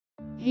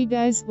Hey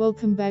guys,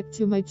 welcome back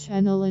to my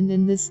channel, and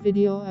in this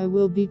video I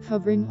will be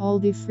covering all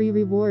the free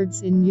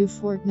rewards in new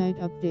Fortnite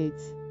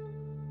updates.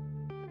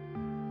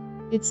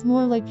 It's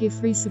more like a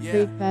free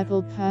separate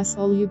battle pass.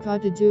 All you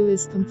gotta do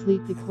is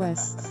complete the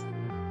quests.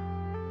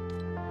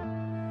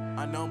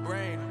 Unknown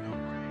brain,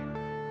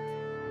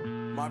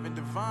 Marvin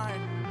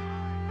Divine.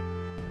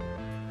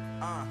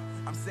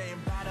 I'm saying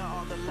bye to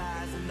all the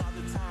lies and all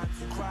the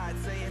times you cried,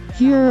 saying that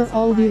Here are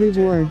all the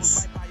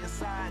rewards.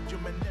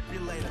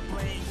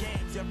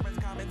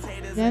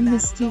 Damn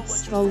Mystique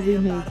Skull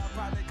Remake.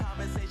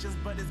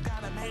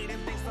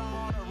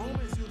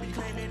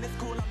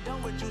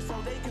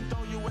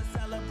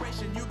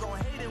 You gon'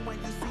 hate it when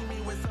you see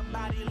me with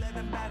somebody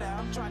living better.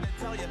 I'm trying to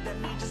tell you that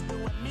me just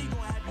doing me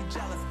gon' have you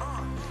jealous.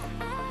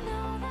 I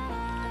know that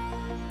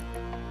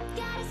I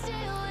gotta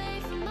stay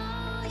away from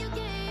all your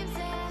games,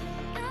 and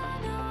I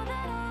know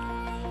that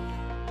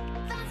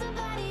I found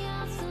somebody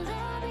else to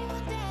love me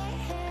one day.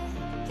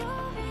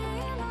 You'll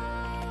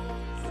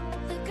realize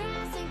the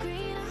grass ain't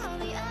greener on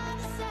the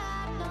other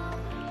side. No,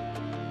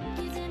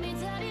 you did me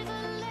dirty for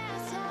the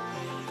last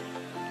time,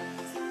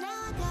 so now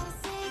I gotta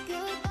say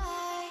goodbye.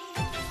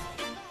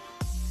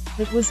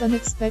 It was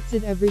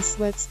unexpected. Every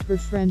Sweats per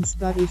Friends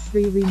got a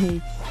free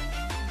remake.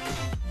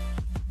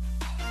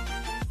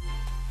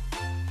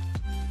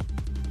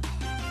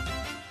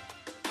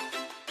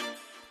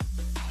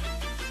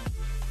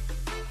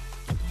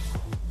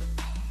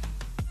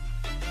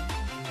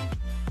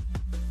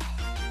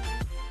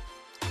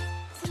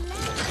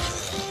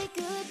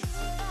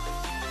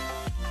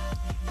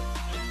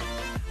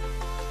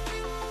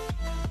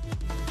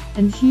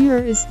 And here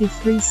is the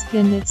free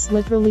skin. It's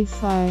literally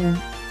fire.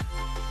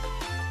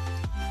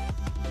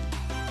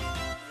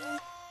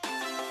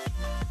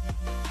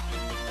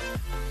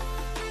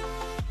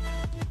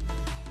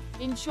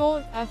 In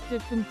short, after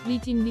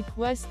completing the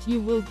quest you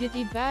will get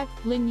a back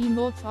bling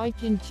emote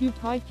icon, 2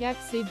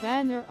 pickaxe, a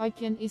banner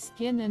icon, a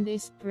skin and a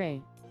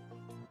spray.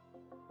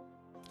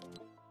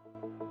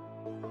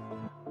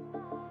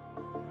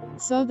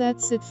 So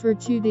that's it for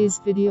today's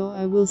video.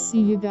 I will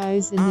see you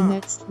guys in the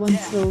next one.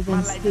 Till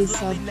then, stay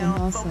soft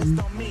and awesome.